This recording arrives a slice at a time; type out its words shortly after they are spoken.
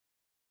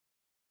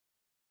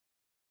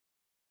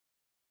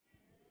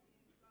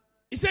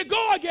He said,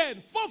 go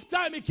again. Fourth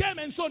time he came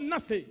and saw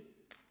nothing.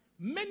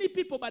 Many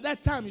people by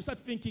that time, you start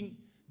thinking,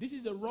 this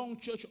is the wrong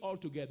church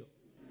altogether.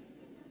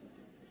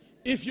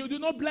 If you do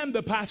not blame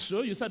the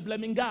pastor, you start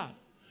blaming God.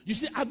 You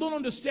see, I don't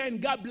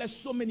understand. God bless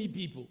so many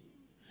people.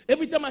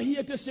 Every time I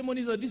hear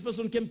testimonies that this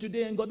person came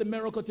today and got the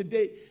miracle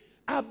today,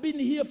 I've been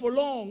here for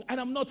long and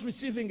I'm not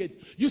receiving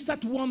it. You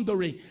start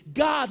wondering,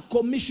 God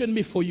commissioned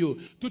me for you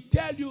to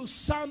tell you,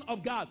 son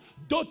of God,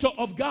 daughter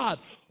of God,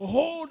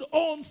 hold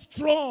on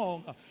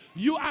strong.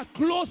 You are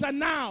closer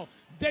now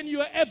than you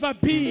have ever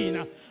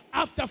been.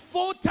 After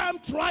 4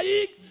 times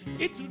trying,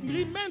 it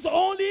remains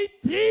only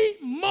 3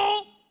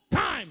 more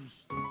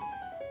times.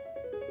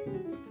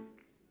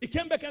 He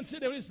came back and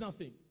said, there is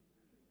nothing.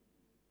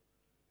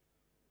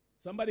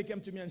 Somebody came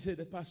to me and said,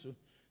 the pastor,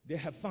 they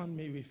have found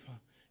me with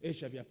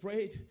HIV. I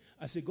prayed.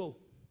 I said, go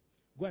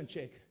and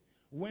check.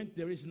 Went,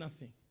 there is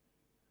nothing.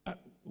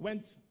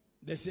 Went,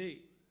 they say,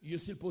 you're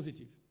still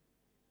positive.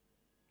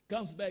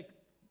 Comes back,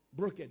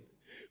 broken.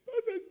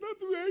 Pastor, it's not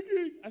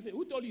working. I said,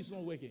 who told you it's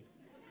not working?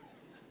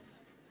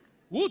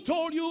 Who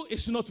told you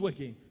it's not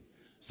working?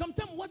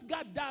 Sometimes what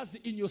God does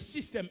in your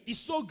system is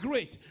so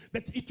great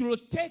that it will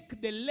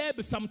take the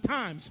lab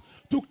sometimes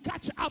to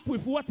catch up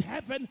with what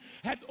heaven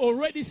had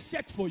already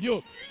set for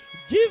you.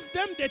 Give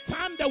them the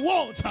time they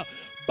want,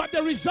 but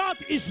the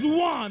result is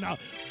one.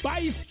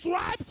 By His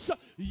stripes,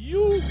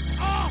 you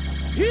are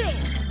healed.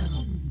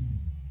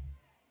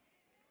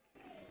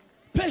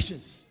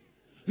 Patience.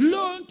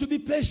 Learn to be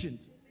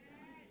patient.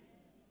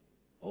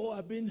 Oh,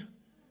 I've been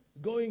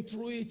going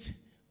through it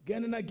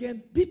again and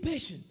again. Be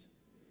patient.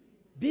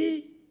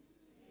 Be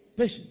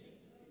patient.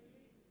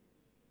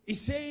 He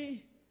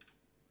say,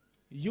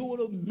 you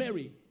will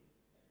marry.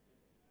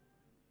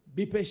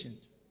 Be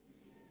patient.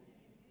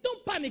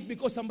 Don't panic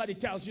because somebody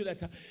tells you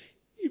that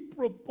he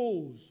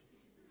proposed.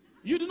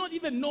 You do not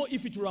even know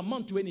if it will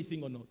amount to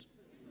anything or not.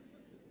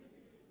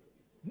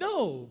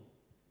 No.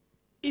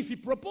 If he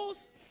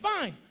proposed,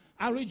 fine.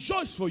 I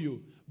rejoice for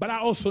you. But I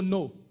also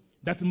know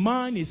that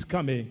mine is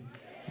coming.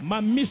 My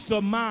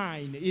Mr.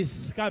 Mine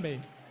is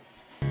coming.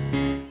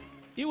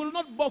 He will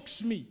not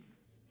box me.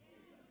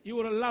 He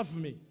will love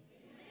me.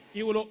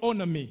 He will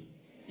honor me.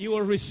 He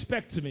will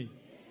respect me.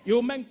 He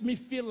will make me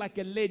feel like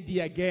a lady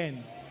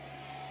again.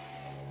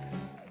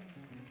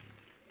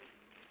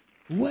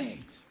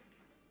 Wait.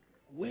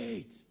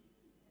 Wait.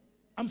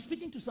 I'm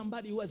speaking to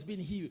somebody who has been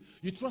here.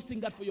 You're trusting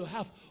God for your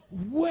health.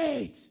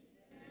 Wait.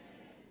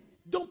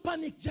 Don't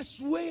panic.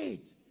 Just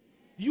wait.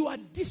 You are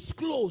this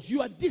close.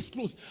 You are this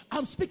close.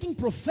 I'm speaking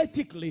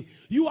prophetically.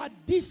 You are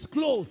this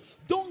close.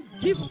 Don't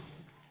give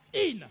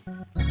in.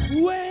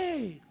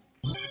 Wait.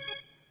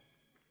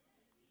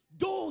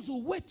 Those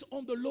who wait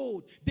on the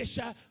Lord, they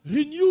shall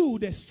renew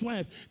their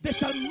strength. They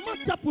shall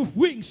mount up with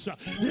wings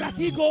like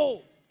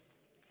eagle.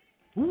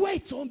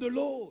 Wait on the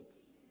Lord.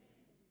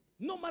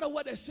 No matter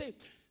what they say,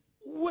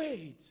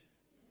 wait.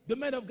 The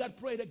man of God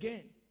prayed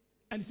again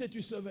and he said to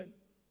his servant,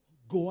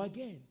 go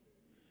again.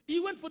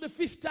 He went for the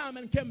 5th time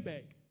and came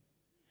back.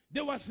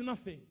 There was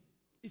nothing.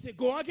 He said,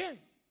 go again.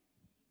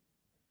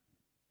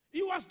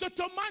 He was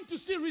determined to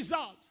see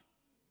result.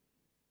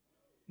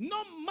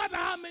 No matter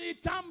how many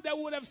times they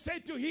would have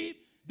said to him,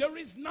 there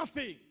is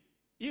nothing,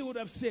 he would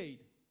have said,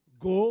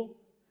 go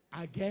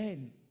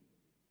again.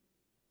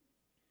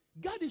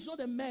 God is not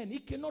a man. He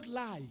cannot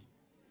lie.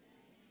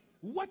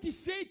 What he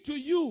said to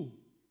you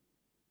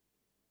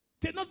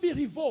cannot be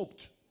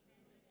revoked.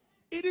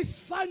 It is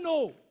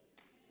final.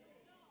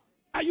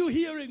 Are you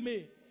hearing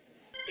me?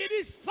 It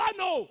is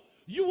final.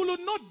 You will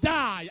not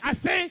die. I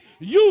say,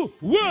 you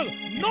will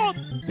not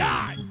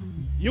die.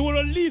 You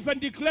will live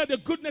and declare the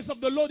goodness of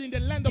the Lord in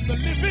the land of the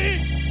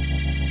living.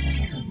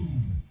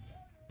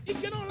 He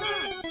cannot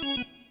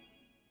lie.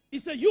 He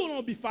said, you will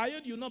not be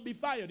fired. You will not be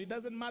fired. It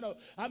doesn't matter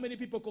how many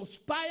people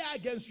conspire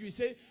against you. He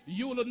said,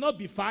 you will not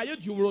be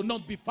fired. You will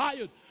not be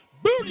fired.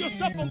 Build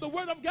yourself on the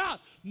word of God.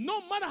 No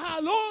matter how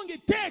long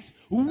it takes,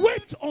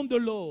 wait on the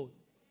Lord.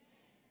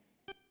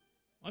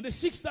 On the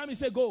 6th time, he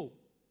said, go.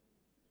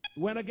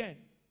 He went again.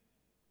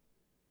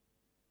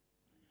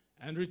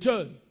 And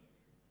returned.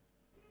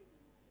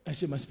 I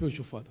said, my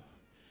spiritual father,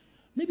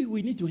 maybe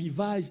we need to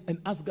revise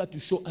and ask God to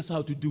show us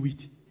how to do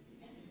it.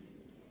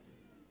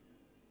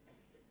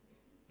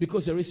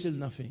 Because there is still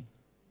nothing.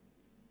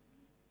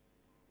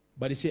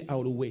 But he said, I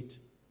will wait.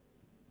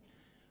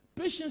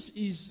 Patience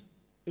is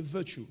a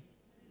virtue.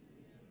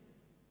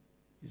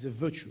 It's a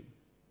virtue.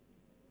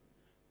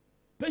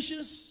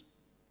 Patience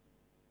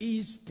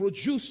is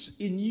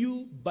produced in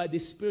you by the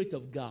Spirit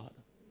of God.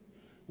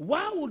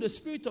 Why will the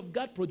Spirit of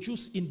God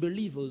produce in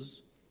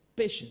believers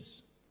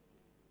patience?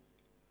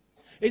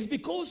 It's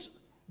because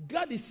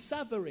God is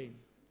sovereign.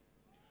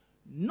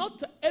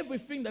 Not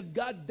everything that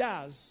God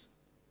does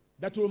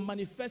that will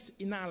manifest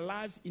in our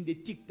lives in the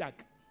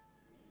tic-tac.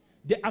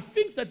 There are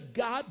things that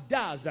God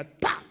does that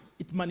bam,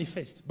 it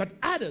manifests. But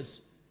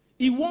others,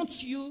 He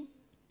wants you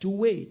to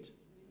wait.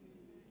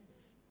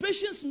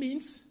 Patience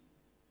means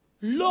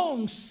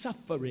long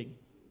suffering.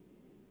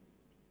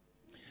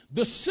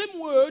 The same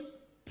word,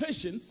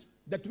 patience,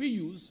 that we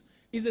use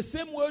is the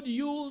same word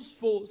used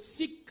for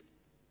sick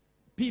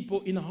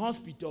people in a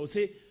hospital.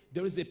 Say,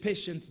 there is a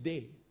patient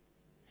there.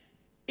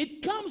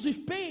 It comes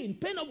with pain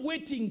of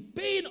waiting,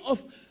 pain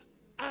of,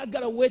 I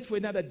gotta wait for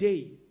another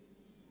day.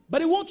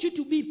 But I want you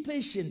to be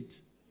patient.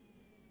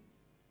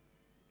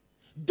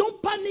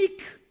 Don't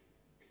panic.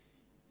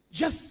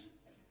 Just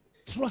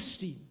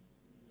trust Him.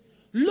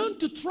 Learn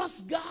to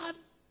trust God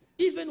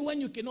even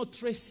when you cannot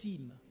trace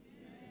Him.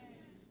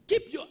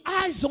 Keep your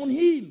eyes on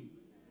Him.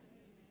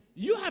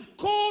 You have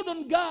called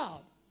on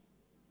God.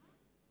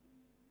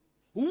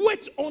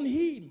 Wait on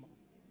Him.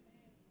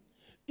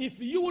 If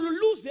you will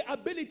lose the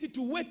ability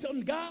to wait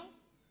on God,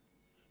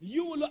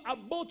 you will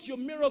abort your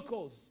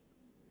miracles.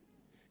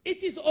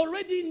 It is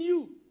already in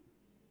you.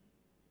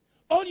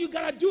 All you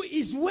gotta do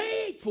is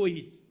wait for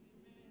it.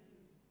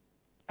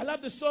 I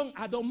love the song,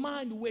 I don't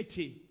mind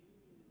waiting.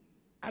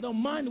 I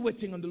don't mind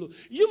waiting on the Lord.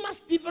 You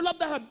must develop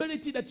that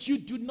ability that you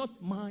do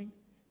not mind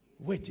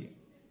waiting.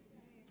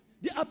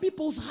 There are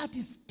people's heart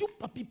is too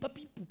papi.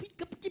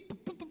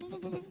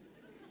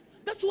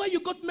 That's why you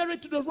got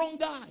married to the wrong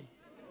guy.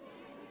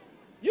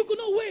 You could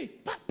not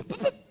wait.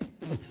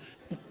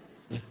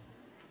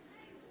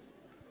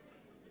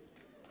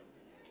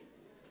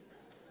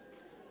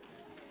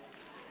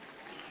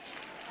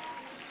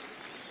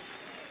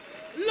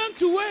 Learn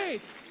to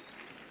wait.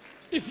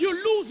 If you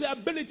lose the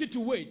ability to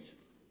wait,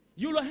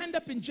 you will end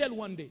up in jail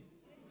one day.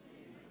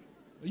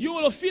 You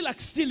will feel like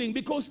stealing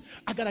because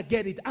I gotta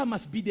get it. I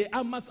must be there.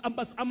 I must.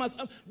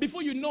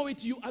 Before you know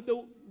it, you are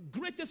the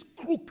greatest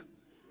crook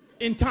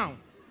in town.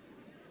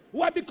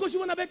 Why? Because you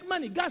want to make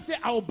money. God said,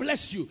 I will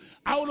bless you.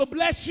 I will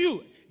bless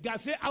you. God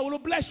said, I will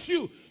bless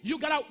you. You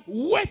gotta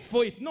wait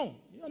for it. No.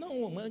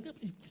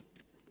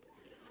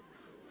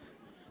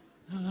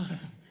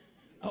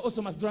 I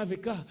also must drive a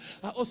car.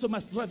 I also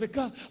must drive a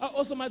car. I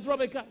also must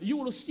drive a car. You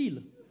will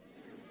steal.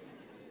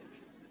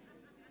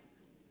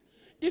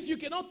 If you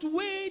cannot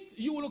wait,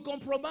 you will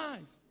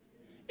compromise.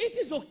 It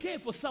is okay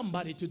for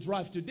somebody to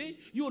drive today.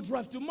 You will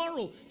drive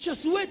tomorrow.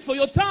 Just wait for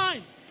your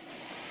time.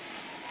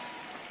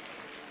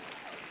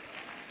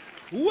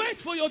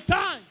 Wait for your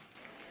time.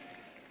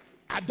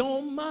 I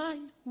don't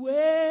mind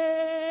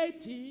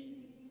waiting.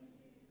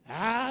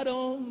 I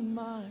don't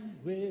mind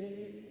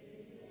waiting.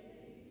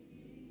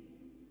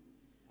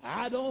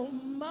 I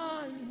don't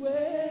mind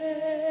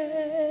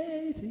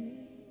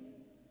waiting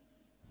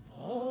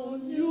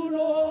on you,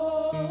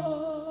 Lord.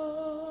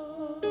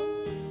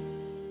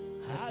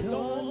 I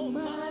don't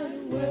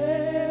mind waiting.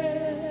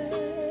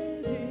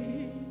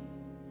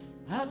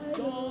 I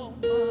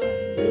don't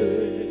mind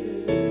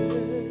waiting.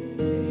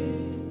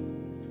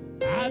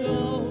 I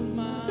don't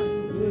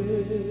mind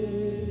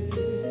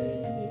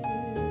waiting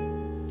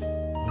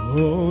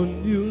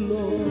on you,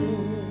 Lord.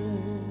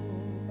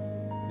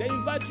 They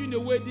invite you in a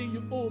wedding,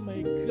 you, oh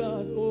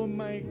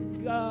my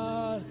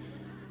God.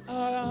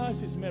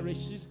 She's married.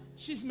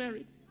 She's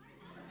married.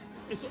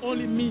 It's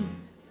only me.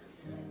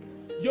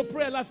 Your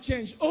prayer life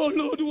changed. Oh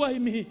Lord, why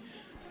me?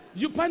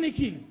 You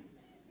panicking.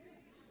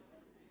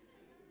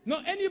 No,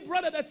 any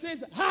brother that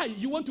says, hi,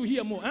 you want to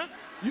hear more, huh?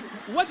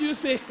 What do you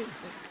say?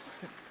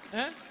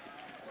 Huh?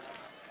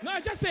 No,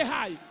 I just say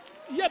hi.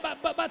 Yeah,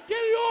 but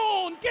carry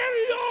on.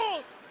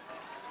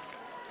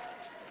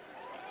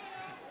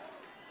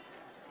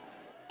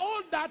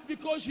 All that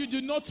because you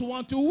do not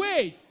want to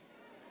wait.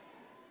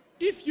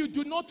 If you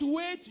do not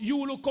wait, you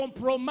will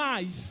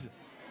compromise.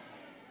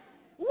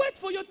 Wait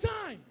for your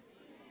time.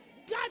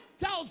 God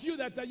tells you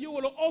that you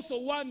will also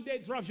one day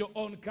drive your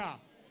own car.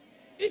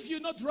 If you're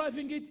not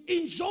driving it,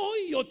 enjoy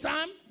your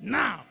time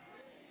now.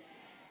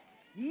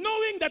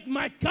 Knowing that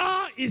my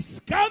car is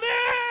coming.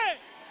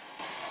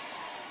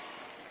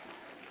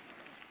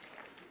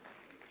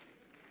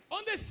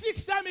 On the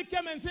sixth time he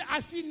came and said,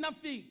 I see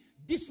nothing.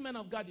 This man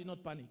of God did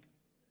not panic.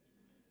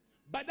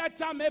 By that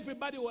time,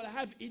 everybody will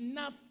have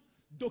enough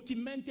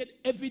documented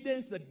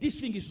evidence that this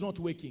thing is not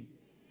working.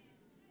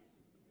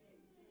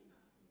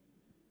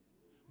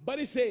 But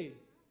he said,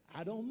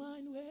 I don't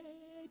mind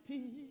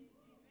waiting.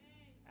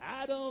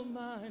 I don't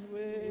mind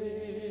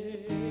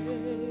waiting.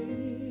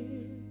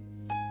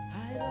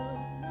 I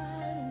don't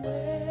mind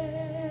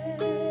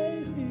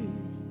waiting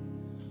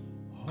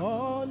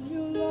on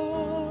you,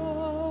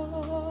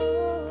 Lord.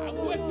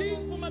 I'm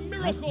waiting for my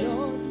miracle. I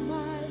don't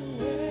mind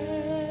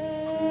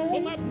waiting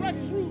for my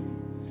breakthrough.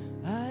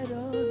 I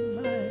don't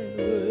mind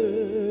waiting.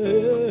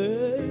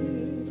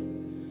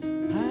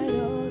 I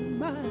don't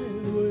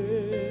mind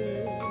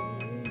waiting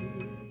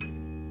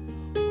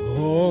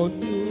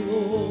on you,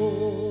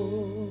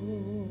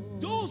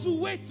 Lord. Those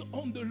who wait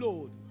on the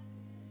Lord,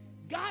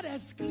 God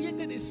has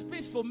created a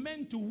space for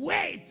men to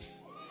wait.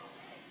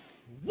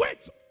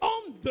 Wait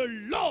on the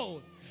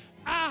Lord.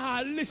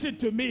 Listen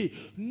to me.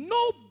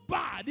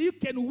 Nobody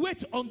can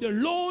wait on the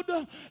Lord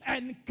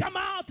and come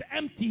out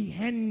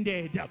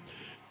empty-handed.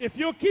 If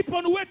you keep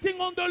on waiting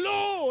on the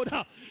Lord,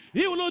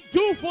 He will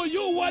do for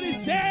you what He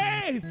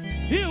said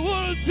He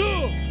will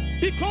do.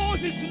 Because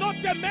He's not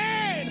a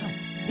man,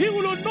 He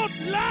will not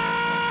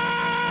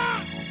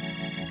lie.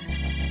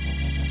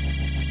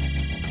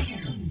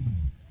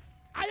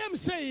 I am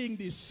saying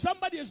this?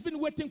 Somebody has been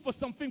waiting for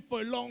something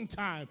for a long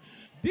time.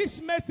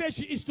 This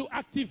message is to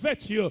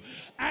activate you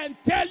and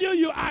tell you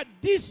you are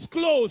this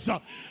close.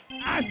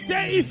 I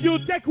say if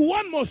you take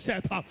one more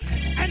step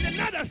and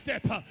another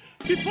step,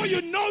 before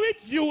you know it,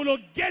 you will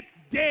get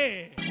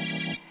there.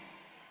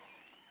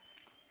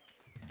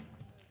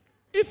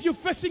 If you're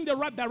facing the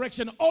right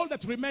direction, all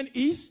that remains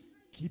is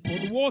keep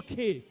on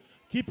walking.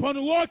 Keep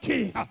on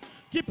walking.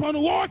 Keep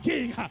on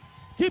walking.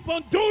 Keep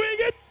on doing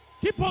it.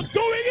 Keep on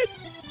doing it.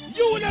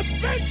 You will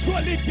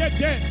eventually get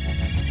there.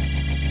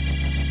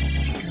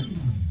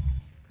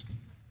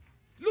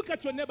 Look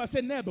at your neighbor.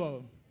 Say, neighbor,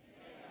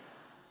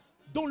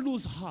 don't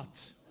lose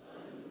heart.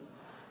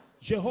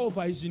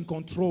 Jehovah is in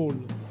control.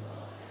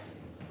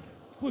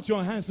 Put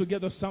your hands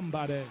together,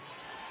 somebody.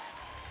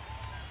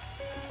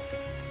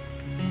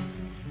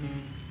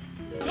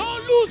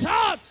 Don't lose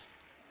heart.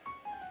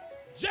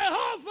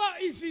 Jehovah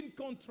is in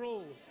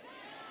control.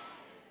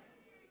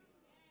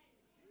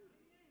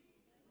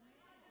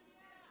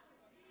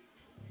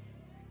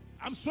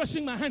 I'm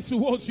stretching my hands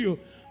towards you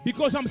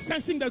because I'm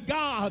sensing that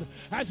God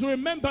has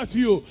remembered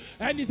you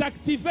and is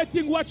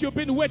activating what you've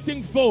been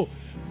waiting for.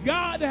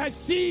 God has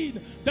seen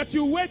that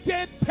you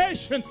waited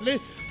patiently,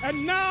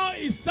 and now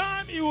it's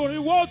time He will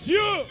reward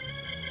you.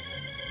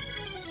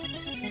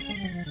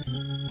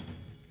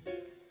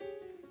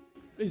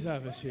 Please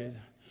have a seat.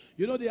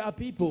 You know, there are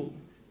people,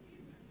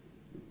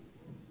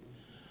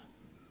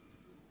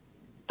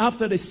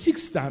 after the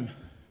 6th time,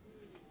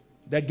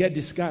 they get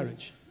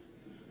discouraged.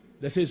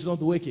 They say it's not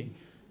working.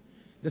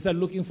 They start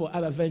looking for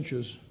other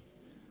ventures.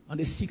 On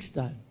the 6th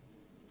time,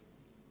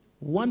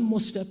 one more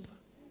step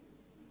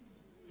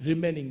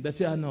remaining. They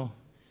say, oh no,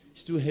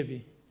 it's too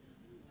heavy.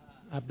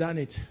 I've done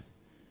it.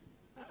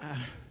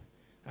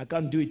 I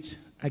can't do it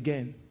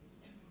again.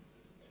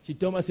 See,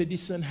 Thomas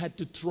Edison had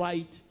to try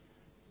it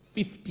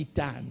 50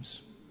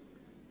 times.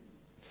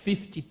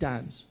 50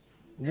 times.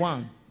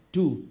 1,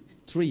 2,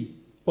 3,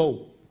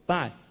 4,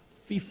 5,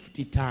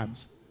 50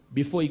 times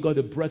before he got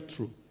a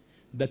breakthrough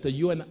that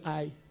you and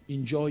I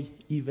enjoy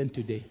even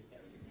today.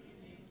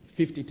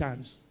 50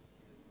 times.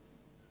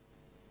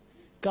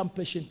 Come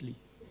patiently.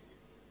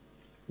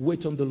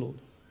 Wait on the Lord.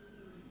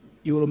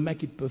 He will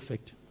make it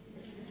perfect.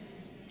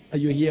 Are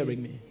you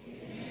hearing me?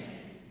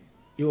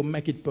 He will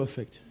make it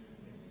perfect.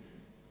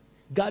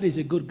 God is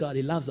a good God.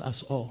 He loves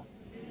us all.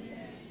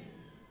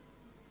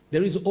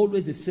 There is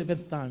always a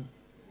 7th time.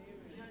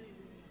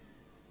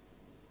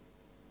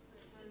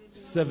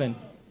 7.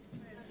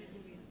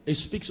 It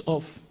speaks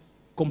of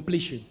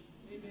completion,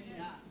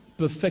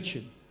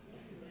 perfection.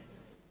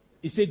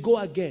 He said, go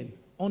again.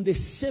 On the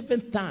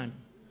 7th time,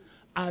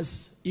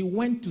 as he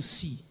went to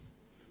see,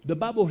 the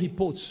Bible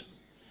reports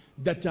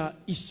that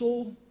he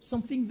saw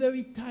something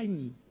very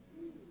tiny,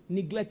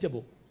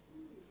 neglectable.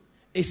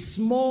 A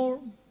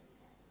small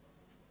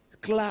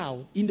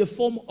cloud in the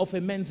form of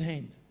a man's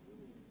hand.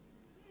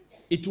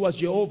 It was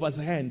Jehovah's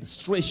hand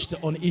stretched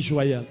on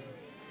Israel.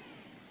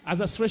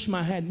 As I stretch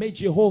my hand, may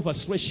Jehovah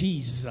stretch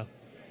his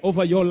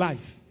over your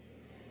life.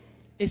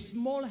 A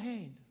small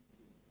hand,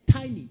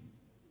 tiny.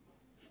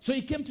 So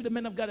he came to the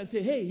man of God and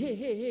said,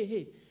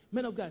 hey,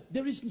 man of God,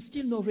 there is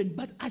still no rain,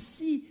 but I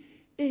see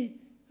a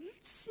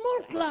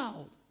small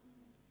cloud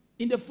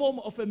in the form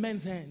of a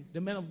man's hand.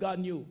 The man of God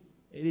knew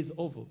it is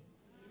over.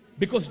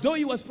 Because though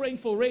he was praying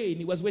for rain,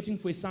 he was waiting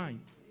for a sign.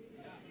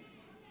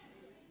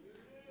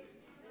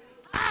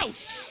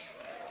 Ouch!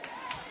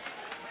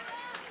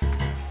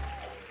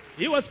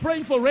 He was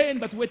praying for rain,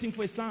 but waiting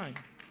for a sign.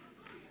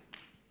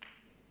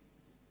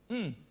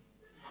 I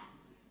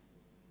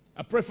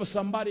pray for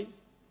somebody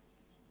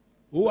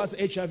who was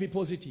HIV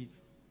positive.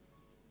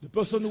 The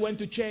person who went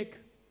to check,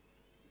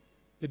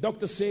 the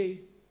doctor say,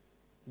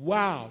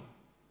 wow,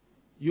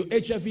 you're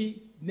HIV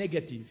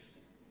negative.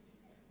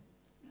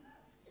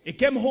 He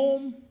came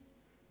home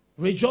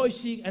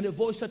rejoicing, and a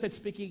voice started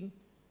speaking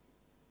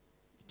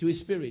to his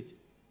spirit.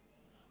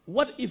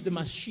 What if the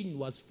machine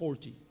was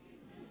faulty?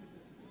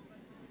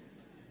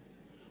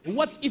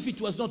 What if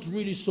it was not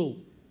really so?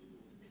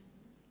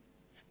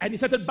 And he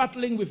started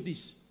battling with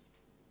this.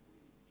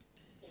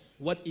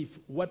 What if?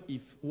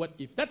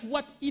 That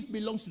what if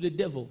belongs to the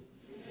devil.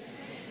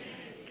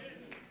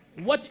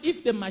 What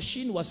if the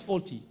machine was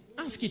faulty?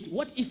 Ask it,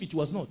 what if it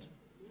was not?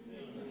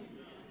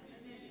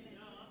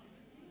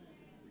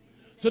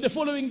 So the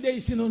following day,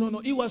 he said, no.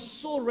 He was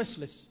so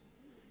restless.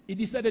 He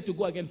decided to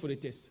go again for the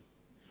test.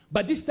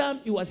 But this time,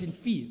 he was in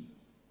fear.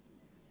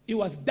 He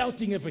was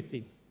doubting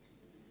everything.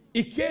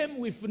 He came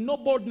with no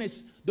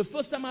boldness. The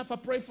first time I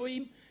prayed for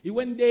him, he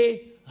went there,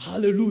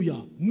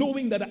 hallelujah,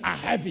 knowing that I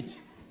have it.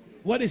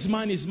 What is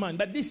mine is mine.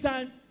 But this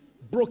time,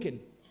 broken.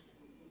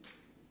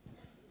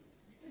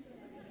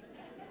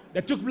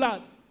 They took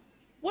blood.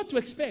 What to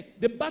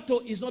expect? The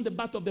battle is not the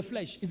battle of the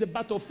flesh. It's the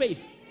battle of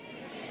faith.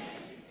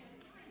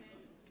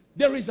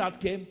 The result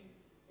came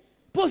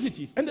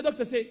positive. And the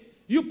doctor said,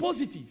 you're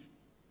positive.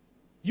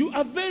 You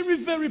are very,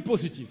 very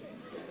positive.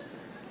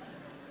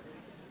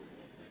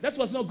 That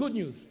was not good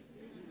news.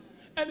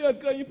 And he was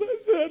crying,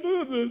 Pastor, I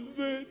don't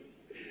understand.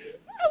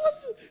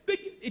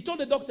 he told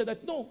the doctor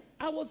that, no,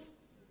 I was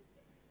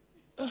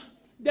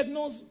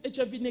diagnosed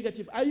HIV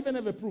negative. I even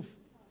have a proof.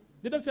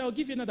 The doctor, I'll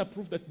give you another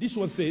proof that this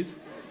one says,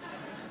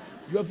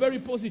 you are very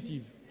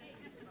positive.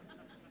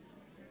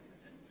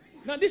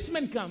 Now this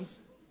man comes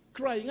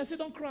crying. I said,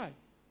 don't cry.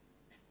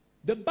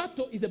 The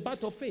battle is the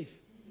battle of faith.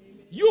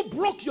 You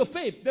broke your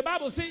faith. The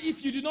Bible says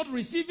if you do not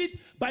receive it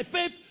by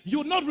faith, you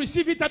will not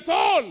receive it at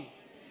all.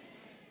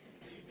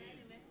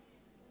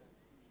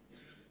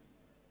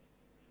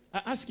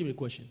 I ask you a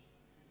question.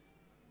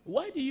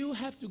 Why do you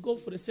have to go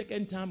for the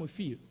second time with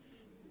fear?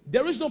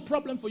 There is no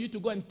problem for you to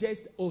go and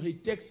test or he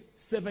takes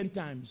 7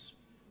 times.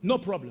 No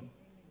problem.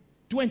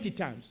 20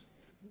 times.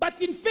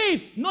 But in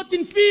faith, not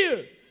in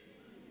fear.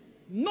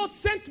 Not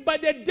sent by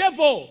the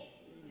devil.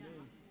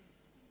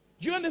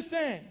 Do you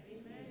understand?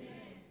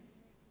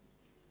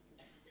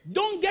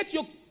 Don't get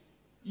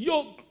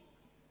your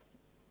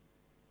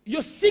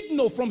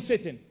signal from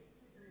Satan.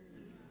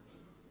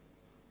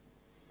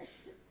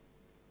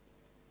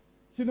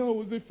 See, no, I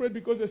was afraid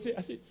because I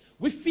said,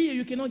 with fear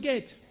you cannot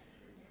get.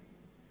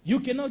 You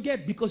cannot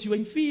get because you are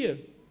in fear.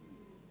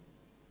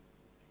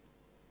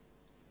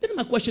 Then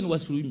my question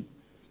was for him.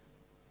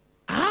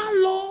 How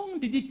long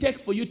did it take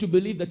for you to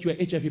believe that you are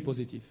HIV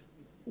positive?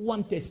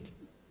 1 test.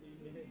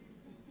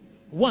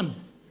 1.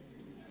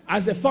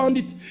 As I found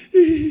it,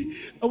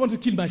 I want to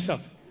kill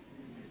myself.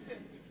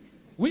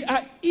 We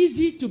are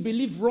easy to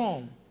believe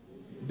wrong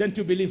than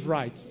to believe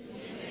right.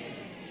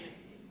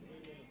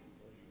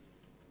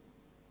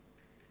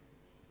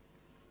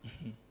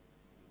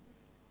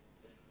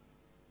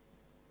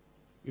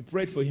 We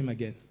prayed for him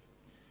again.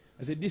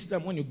 I said, this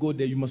time when you go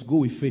there, you must go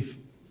with faith.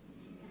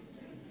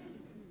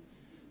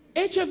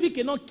 HIV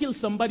cannot kill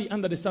somebody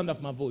under the sound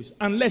of my voice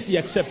unless he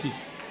accepts it.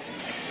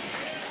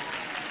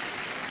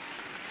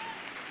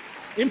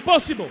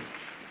 Impossible.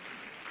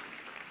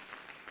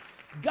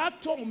 God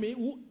told me,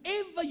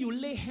 whoever you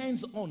lay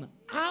hands on,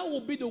 I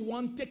will be the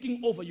one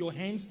taking over your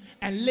hands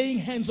and laying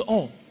hands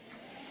on.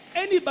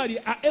 Anybody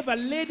I ever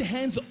laid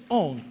hands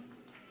on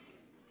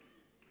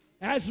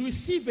has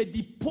received a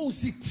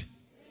deposit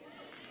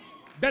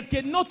that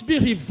cannot be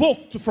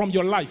revoked from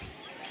your life.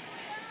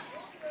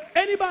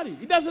 Anybody.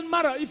 It doesn't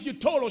matter if you're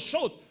tall or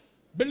short,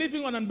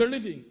 believing or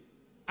unbelieving.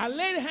 I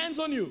laid hands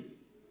on you.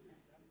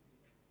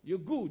 You're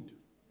good.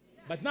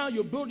 But now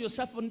you build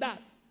yourself on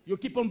that. You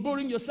keep on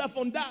building yourself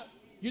on that.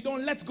 You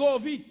don't let go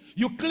of it.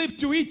 You cleave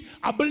to it.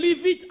 I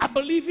believe it. I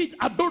believe it.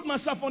 I build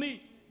myself on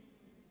it.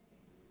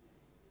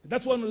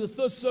 That's one of the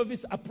third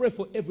service. I pray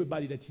for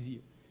everybody that is here.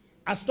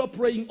 I stop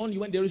praying only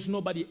when there is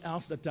nobody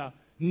else that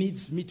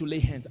needs me to lay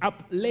hands. I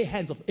lay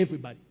hands of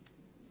everybody.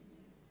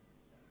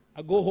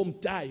 I go home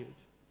tired.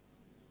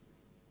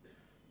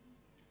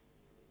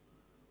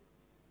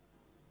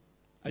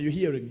 Are you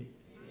hearing me?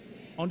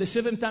 Amen. On the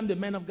 7th time the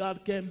man of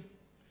God came,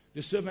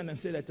 the servant, and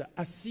said that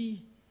I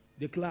see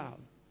the cloud.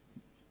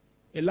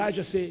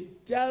 Elijah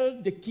said,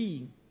 tell the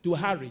king to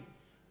hurry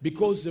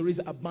because there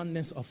is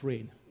abundance of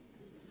rain.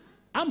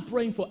 I'm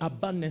praying for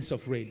abundance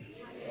of rain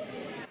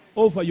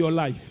over your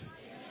life.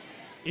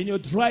 In your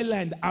dry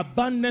land,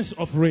 abundance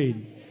of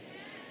rain.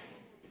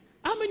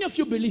 How many of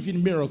you believe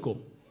in miracle?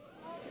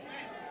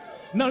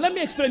 Now let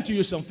me explain to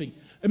you something.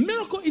 A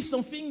miracle is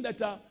something that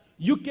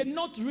you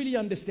cannot really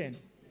understand.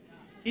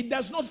 It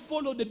does not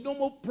follow the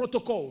normal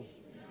protocols.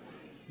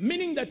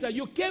 Meaning that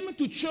you came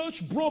to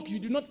church broke, you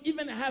do not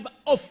even have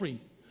offering.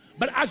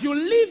 But as you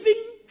live in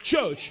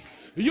church,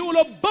 you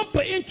will bump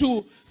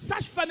into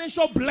such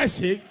financial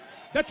blessing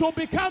that you will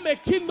become a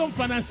kingdom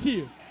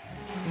financier.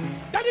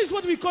 That is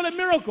what we call a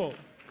miracle.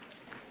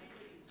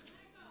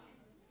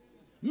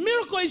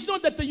 Miracle is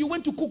not that you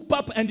went to cook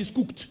pap and it's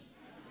cooked.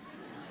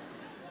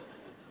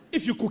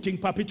 If you're cooking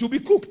pap, it will be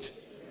cooked.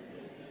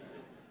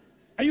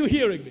 Are you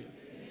hearing me?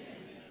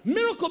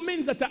 Miracle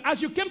means that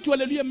as you came to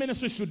Hallelujah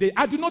Ministries today,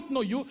 I do not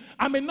know you,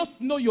 I may not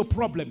know your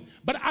problem,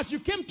 but as you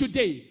came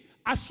today,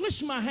 I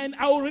switch my hand,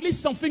 I will release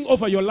something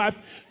over your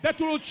life that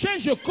will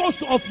change the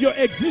course of your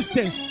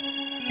existence.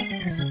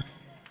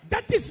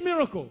 That is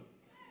miracle.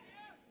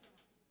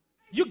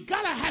 You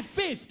gotta have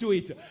faith to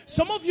it.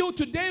 Some of you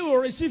today will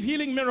receive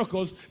healing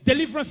miracles,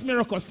 deliverance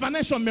miracles,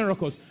 financial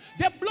miracles.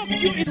 They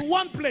blocked you in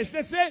one place.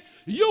 They say,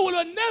 you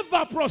will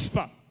never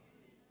prosper.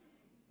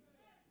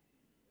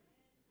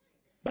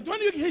 But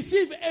when you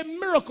receive a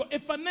miracle, a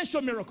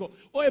financial miracle,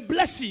 or a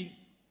blessing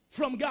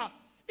from God,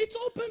 it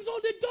opens all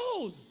the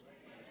doors.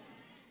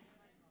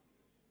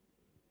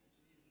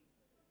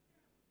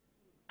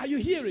 Are you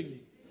hearing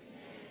me?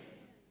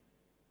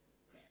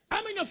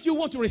 How many of you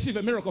want to receive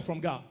a miracle from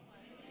God?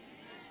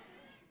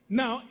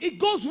 Now, it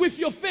goes with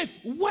your faith.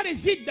 What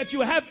is it that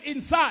you have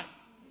inside?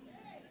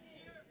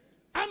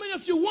 How many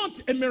of you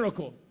want a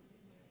miracle?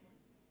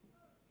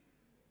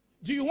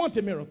 Do you want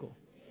a miracle?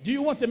 Do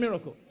you want a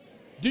miracle?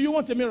 Do you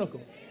want a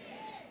miracle?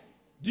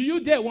 Do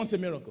you dare want a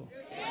miracle?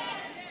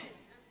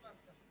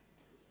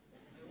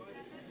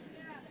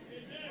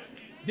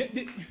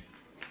 The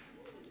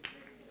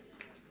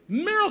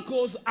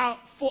miracles are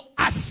for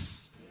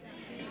us.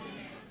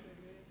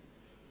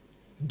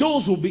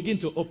 Doors will begin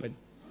to open.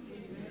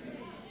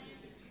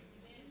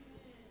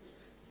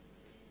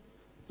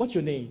 What's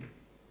your name?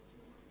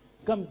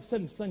 Come,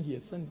 stand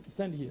here.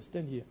 Stand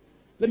here.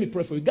 Let me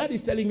pray for you. God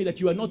is telling me that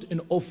you are not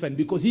an orphan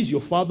because He's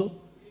your father,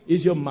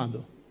 He's your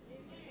mother.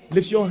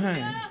 Lift your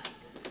hand.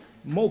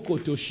 Moko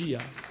Toshia.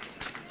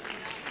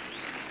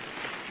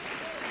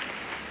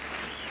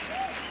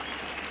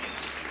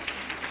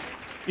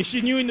 Is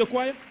she new in the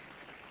choir?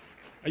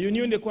 Are you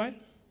new in the choir?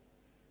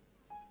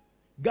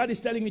 God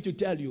is telling me to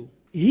tell you,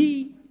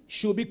 He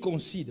should be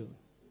considered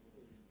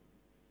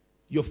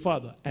your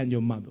father and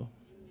your mother.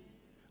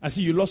 I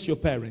see you lost your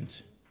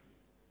parent.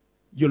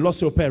 You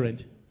lost your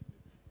parent.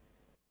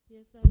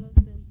 Yes, I lost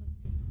them,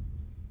 Pastor.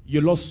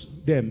 You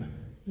lost them.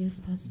 Yes,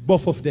 Pastor.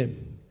 Both of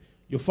them.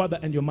 Your father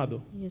and your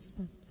mother. Yes,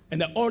 Pastor. And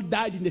they all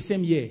died in the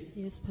same year.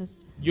 Yes, Pastor.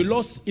 You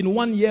lost in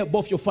 1 year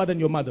both your father and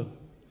your mother.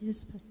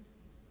 Yes, Pastor.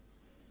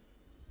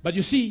 But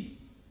you see,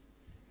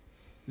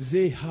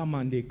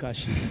 Zehamande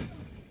Kashi.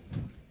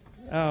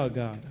 Oh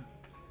God.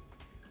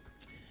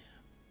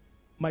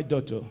 My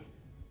daughter,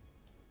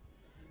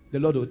 the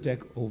Lord will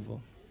take over.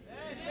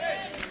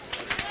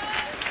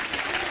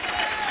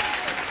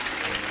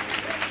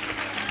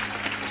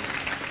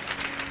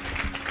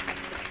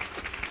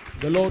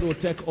 The Lord will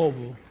take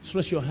over.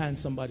 Stretch your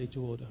hands, somebody,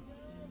 to order.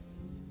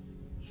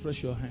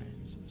 Stretch your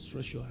hands.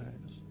 Stretch your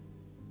hands.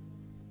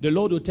 The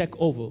Lord will take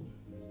over.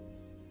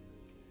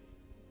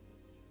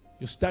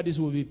 Your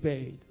studies will be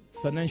paid.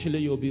 Financially,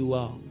 you'll be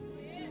well.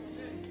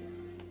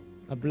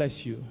 I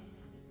bless you.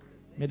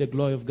 May the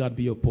glory of God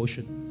be your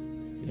portion.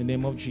 In the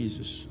name of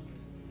Jesus.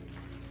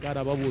 God,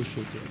 I will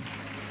show you.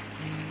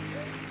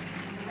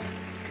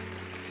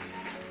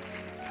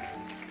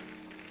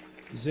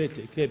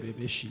 Zete kebe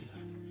beshia.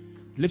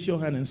 Lift your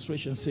hand and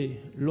stretch and say,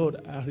 Lord,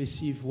 I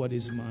receive what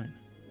is mine.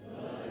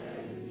 Lord,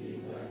 I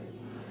receive what is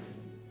mine.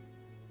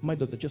 My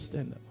daughter, just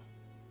stand up.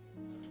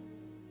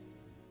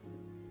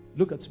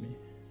 Look at me.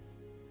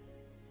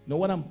 Know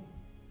what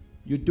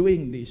you're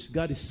doing this.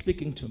 God is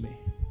speaking to me.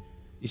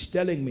 He's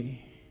telling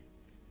me,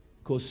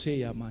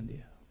 Koseya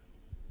Mandia.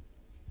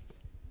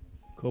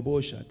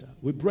 Koboshata.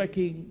 We're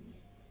breaking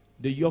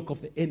the yoke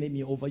of the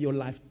enemy over your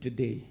life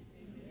today.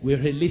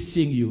 We're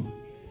releasing you.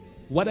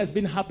 What has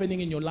been happening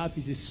in your life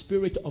is a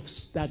spirit of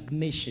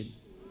stagnation.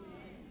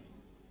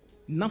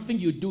 Nothing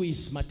you do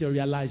is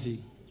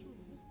materializing.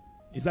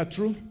 Is that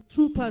true?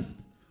 True, Pastor.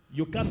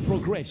 You can't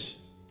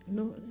progress.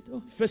 No, I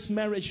don't. First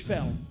marriage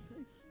fell.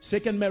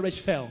 Second marriage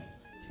fell.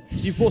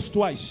 Divorced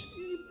twice.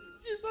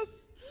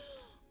 Jesus.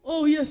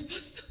 Oh, yes,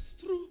 Pastor. It's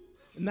true.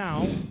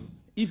 Now,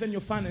 even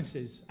your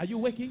finances. Are you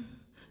working?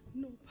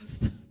 No,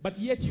 Pastor. But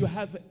yet you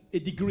have a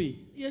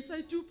degree. Yes,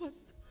 I do,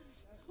 Pastor.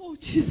 Oh,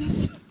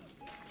 Jesus.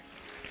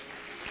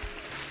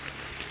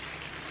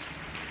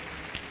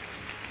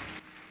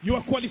 You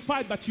are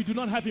qualified, but you do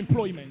not have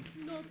employment.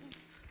 No, Pastor.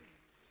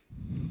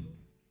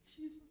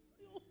 Jesus.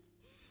 Oh.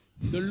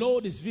 The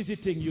Lord is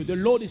visiting you. The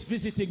Lord is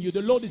visiting you.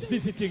 The Lord is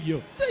visiting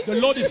you. Thank The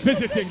you, Lord is Jesus.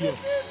 visiting you.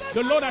 Thank you, Jesus.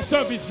 The Lord I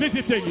serve is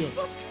visiting you.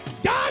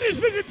 God is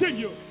visiting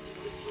you.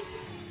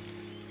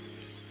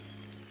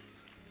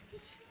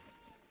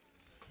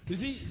 You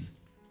see,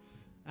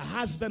 a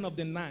husband of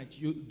the night,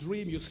 you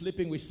dream you're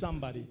sleeping with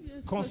somebody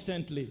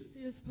constantly.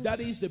 Yes, Pastor. That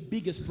is the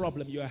biggest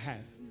problem you have.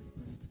 Yes,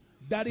 Pastor.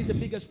 That is the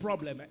biggest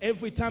problem.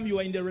 Every time you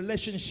are in the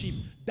relationship,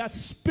 that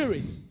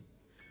spirit,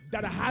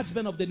 that a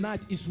husband of the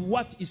night is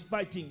what is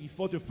fighting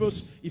for the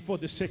first, for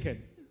the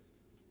second.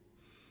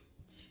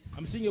 Jesus.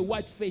 I'm seeing a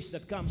white face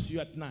that comes to you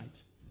at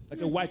night,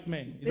 like a Yes. white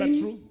man. Is that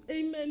true?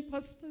 Amen,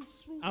 Pastor.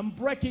 It's true. I'm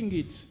breaking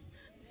it.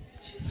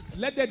 Jesus.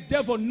 Let the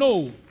devil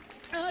know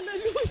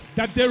Hallelujah.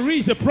 that there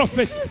is a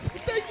prophet. Yes.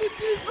 Thank you,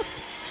 Jesus.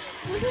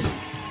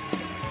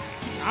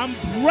 I'm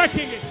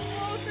breaking it.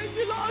 Oh, thank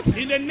you, Lord.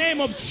 In the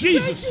name of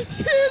Jesus.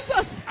 Thank you,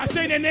 Jesus. I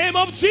say in the name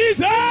of Jesus.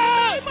 In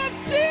the name of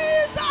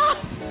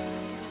Jesus.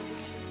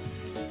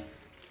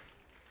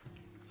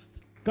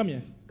 Come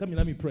here.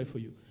 Let me pray for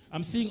you.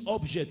 I'm seeing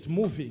object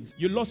moving.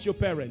 You lost your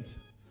parents.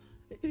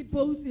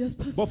 Both, yes,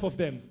 Pastor. Both of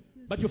them.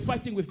 But you're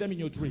fighting with them in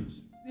your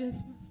dreams.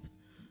 Yes, Pastor.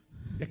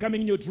 They're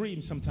coming in your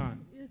dreams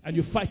sometime. Yes, And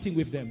you're fighting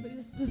with them.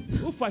 Yes, Pastor.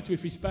 Who fights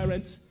with his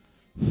parents?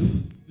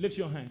 Lift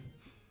your hand.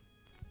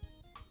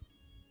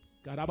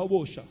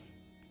 Garabawosha.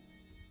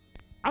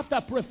 After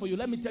I pray for you,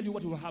 let me tell you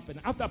what will happen.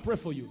 After I pray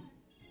for you.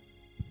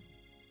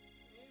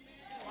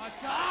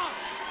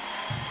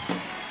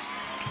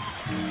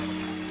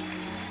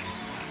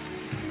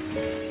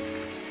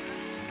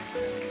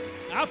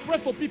 I pray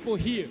for people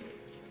here.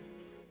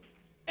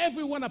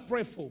 Everyone I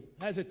pray for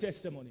has a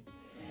testimony.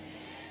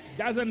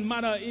 Doesn't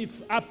matter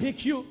if I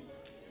pick you,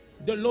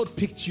 the Lord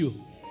picked you.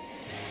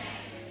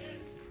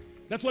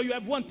 That's why you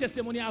have one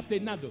testimony after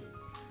another.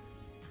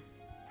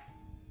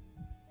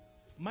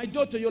 My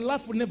daughter, your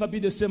life will never be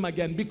the same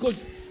again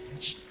because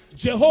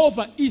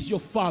Jehovah is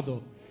your father.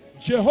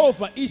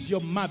 Jehovah is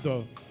your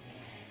mother.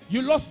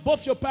 You lost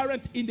both your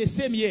parents in the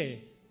same year.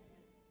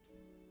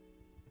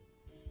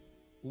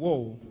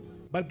 Whoa.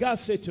 But God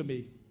said to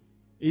me,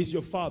 He is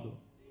your father.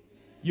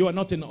 You are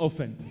not an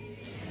orphan.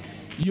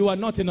 You are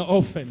not an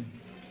orphan.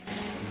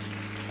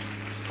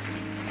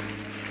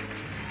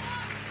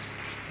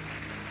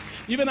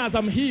 Even as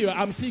I'm here,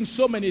 I'm seeing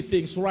so many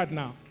things right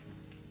now.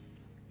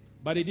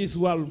 But it is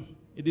well.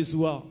 It is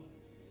well.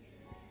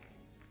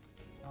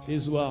 It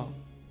is well.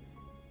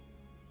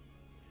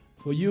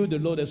 For you, the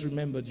Lord has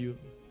remembered you.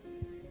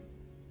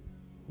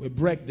 We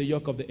break the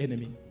yoke of the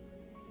enemy.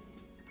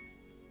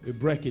 We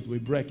break it, we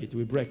break it,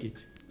 we break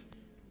it.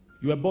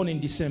 You were born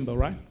in December,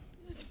 right?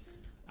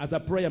 As I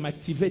pray, I'm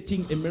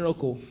activating a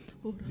miracle.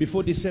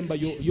 Before December,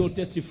 you'll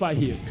testify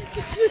here.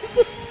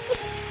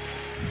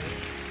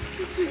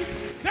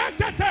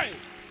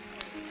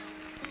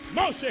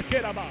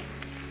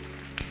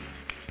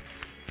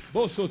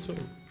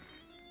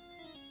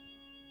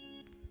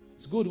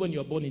 It's good when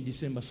you're born in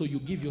December, so you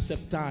give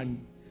yourself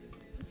time.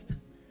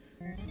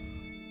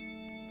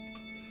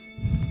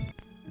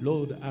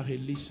 Lord, I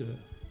release her.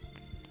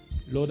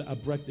 Lord, I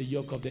break the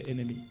yoke of the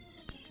enemy.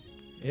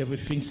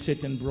 Everything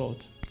Satan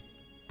brought.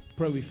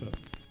 Pray with her.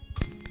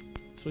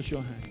 Stretch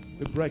your hand.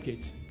 We break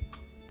it.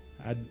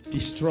 I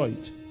destroy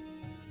it.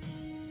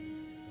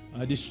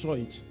 I destroy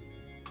it.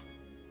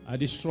 I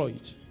destroy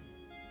it.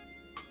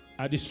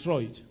 I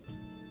destroy it.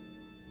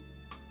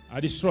 I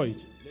destroy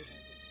it.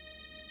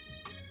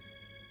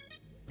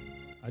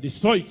 I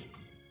destroy it.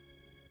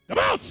 Come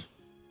out!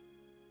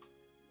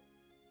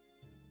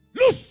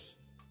 Loose!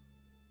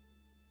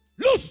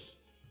 Loose!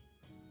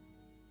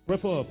 Pray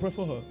for her. Pray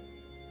for her.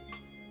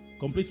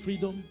 Complete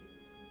freedom.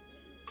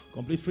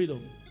 Complete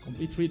freedom.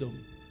 Complete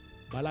freedom.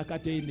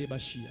 Balakate inde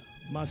bashia.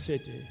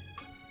 Masete.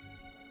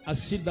 I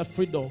see that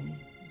freedom.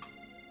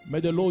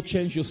 May the Lord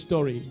change your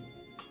story.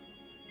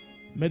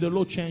 May the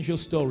Lord change your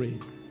story.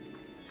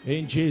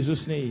 In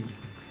Jesus' name.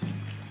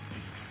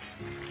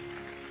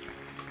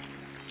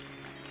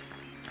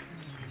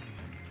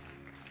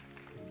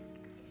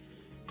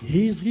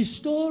 He's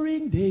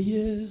restoring the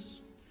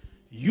years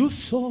you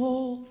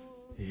saw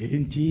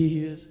in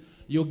tears.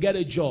 You'll get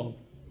a job.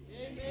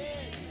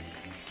 Amen.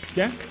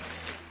 Okay?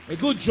 A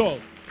good job.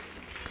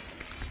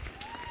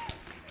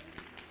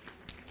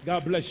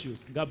 God bless you.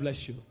 God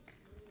bless you.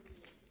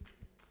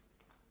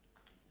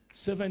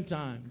 7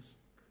 times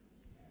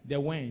they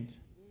went,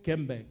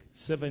 came back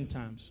 7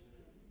 times.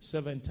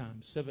 7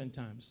 times, 7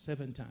 times,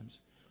 7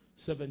 times,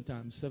 7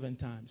 times, 7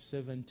 times,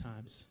 7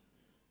 times,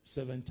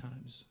 7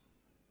 times.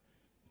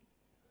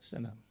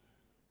 Stand up.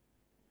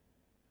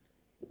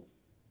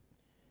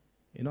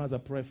 You know, as I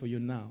pray for you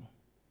now,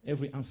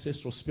 every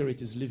ancestral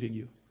spirit is leaving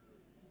you.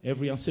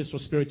 Every ancestral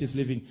spirit is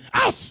leaving.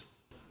 Out!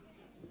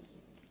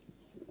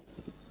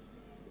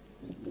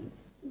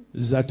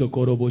 Zato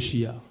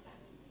koroboshia.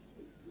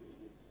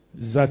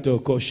 Zato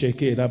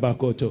kosheke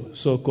rabakoto.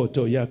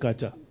 Sokoto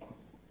yakata.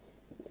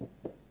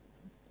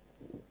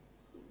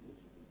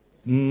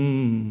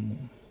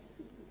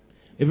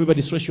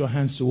 Everybody stretch your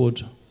hands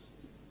toward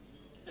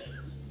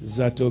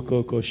Zato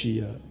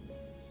kokoshia.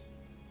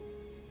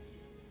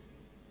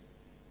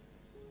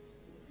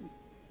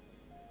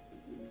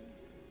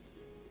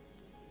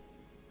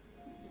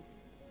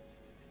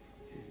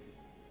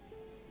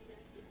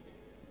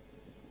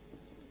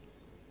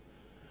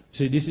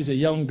 See, this is a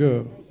young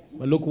girl,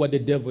 but look what the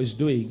devil is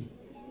doing.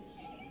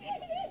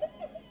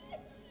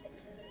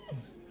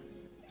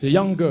 It's a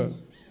young girl.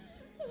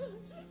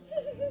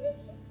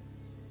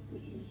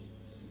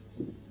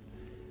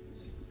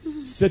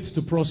 Set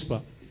to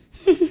prosper.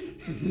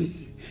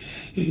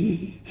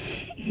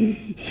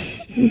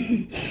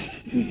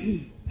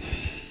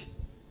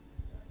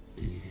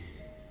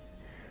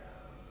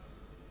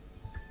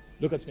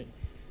 Look at me.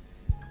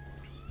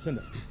 Stand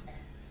up.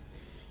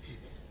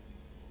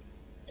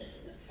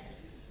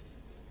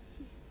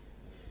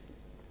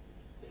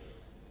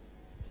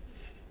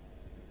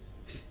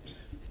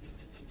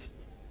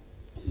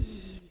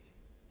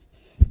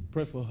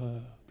 Pray for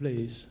her,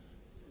 please.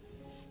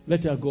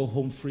 Let her go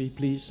home free,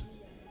 please.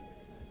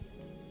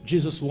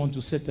 Jesus wants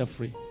to set her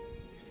free.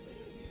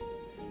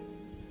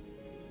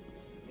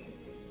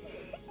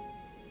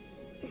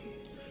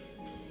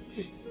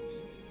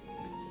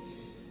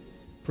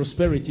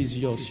 Prosperity is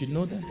yours. You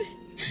know that?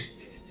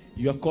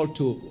 You are called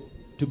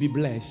to be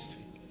blessed.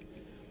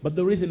 But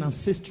there is an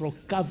ancestral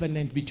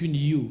covenant between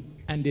you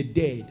and the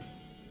dead.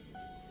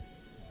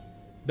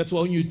 That's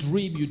why when you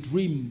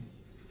dream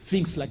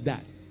things like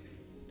that.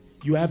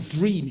 You have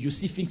dreams, you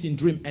see things in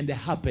dream and they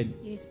happen.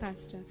 Yes,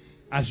 Pastor.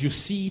 As you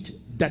see it,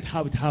 that's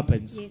how it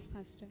happens. Yes,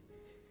 Pastor.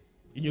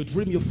 In your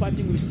dream, you're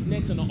fighting with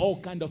snakes and all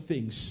kind of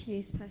things.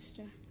 Yes,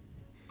 Pastor.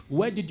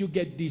 Where did you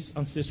get this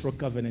ancestral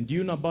covenant? Do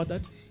you know about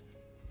that?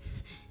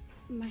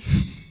 My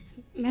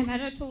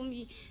mother told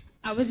me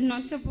I was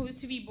not supposed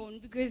to be born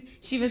because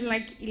she was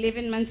like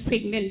 11 months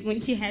pregnant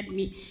when she had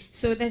me.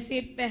 So they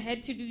said they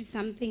had to do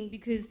something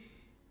because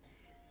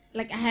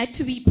like I had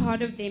to be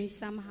part of them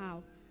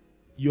somehow.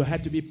 You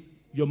had to be,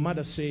 your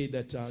mother said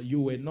that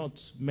you were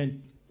not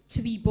meant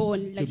to be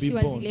born. Like she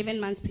was born. 11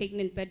 months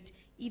pregnant, but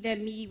either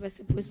me was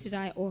supposed to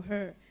die or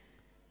her.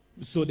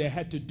 So they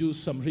had to do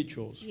some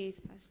rituals. Yes,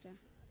 Pastor.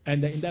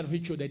 And in that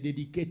ritual, they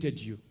dedicated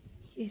you.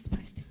 Yes,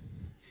 Pastor.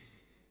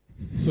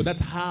 So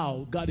that's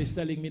how God is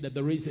telling me that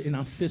there is an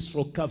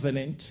ancestral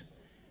covenant.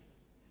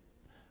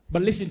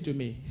 But listen to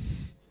me.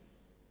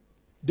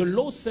 The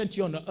Lord sent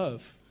you on the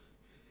earth.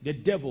 The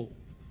devil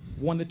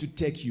wanted to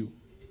take you.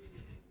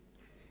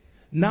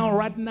 Now,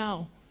 right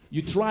now,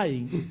 you're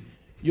trying.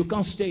 You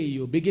can't stay.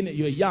 You're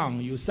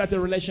young. You start a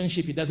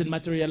relationship. It doesn't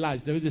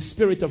materialize. There is a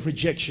spirit of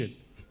rejection.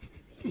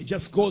 It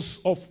just goes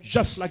off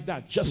just like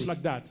that. Just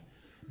like that.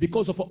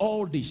 Because of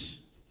all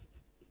this.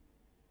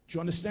 Do you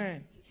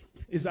understand?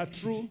 Is that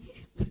true?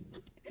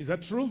 Is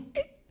that true?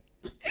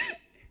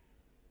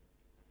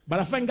 But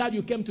I thank God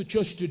you came to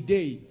church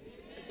today.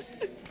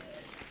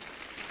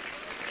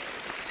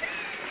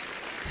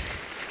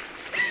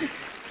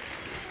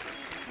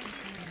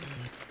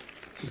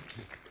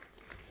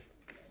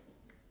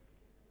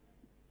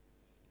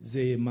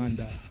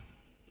 Zeemanda.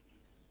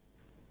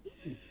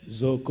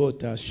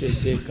 Zokota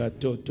sheteka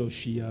toto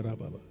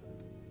shiarababa.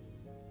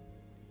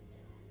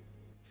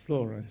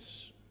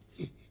 Florence.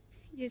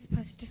 Yes,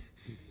 Pastor.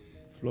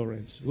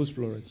 Florence. Who's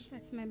Florence?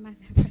 That's my mother,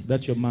 Pastor.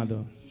 That's your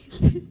mother.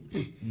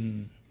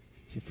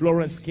 See,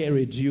 Florence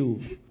carried you.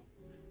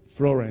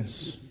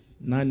 Florence,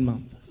 9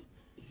 months.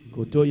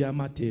 Kotoya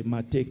mate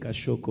mateka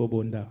shoko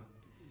bonda.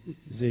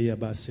 Zeya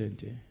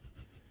basente.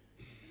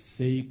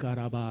 Sei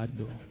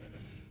karabando.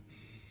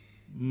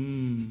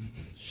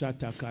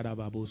 Shata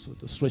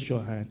karababosoto. Stretch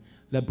your hand.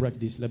 Let's break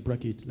this. Let's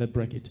break it. Let's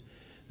break it.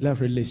 Let's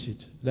release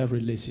it. Let's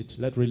release it.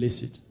 Let's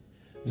release it.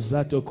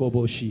 Zato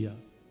koboshia.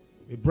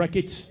 We break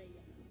it.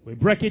 We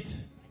break it.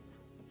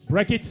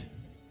 Break it.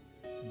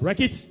 Break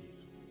it.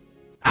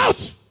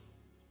 Out.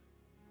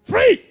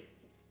 Free.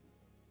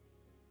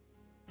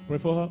 Pray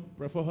for her.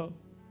 Pray for her.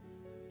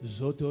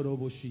 Zoto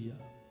roboshia.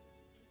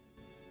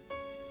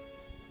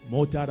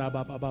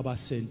 Motarababa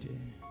sente.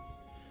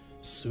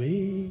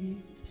 Sweet,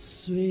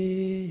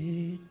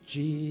 sweet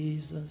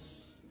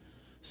Jesus.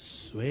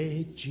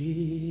 Sweet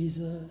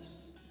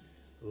Jesus.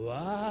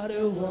 What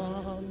a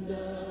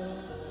wonder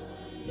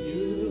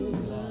you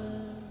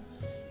are.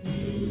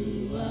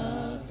 You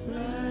are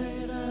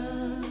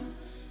brighter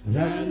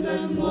than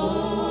the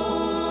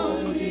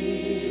morning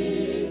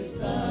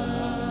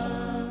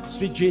star.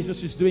 Sweet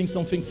Jesus is doing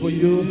something for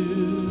you.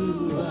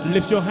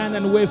 Lift your hand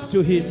and wave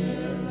to him.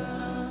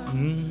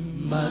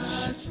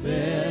 Much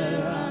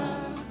fairer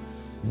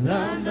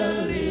than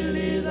the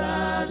lily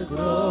that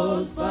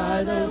grows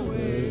by the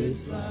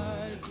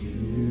wayside.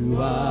 You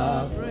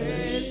are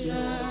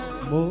precious,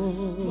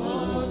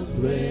 most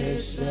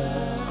precious.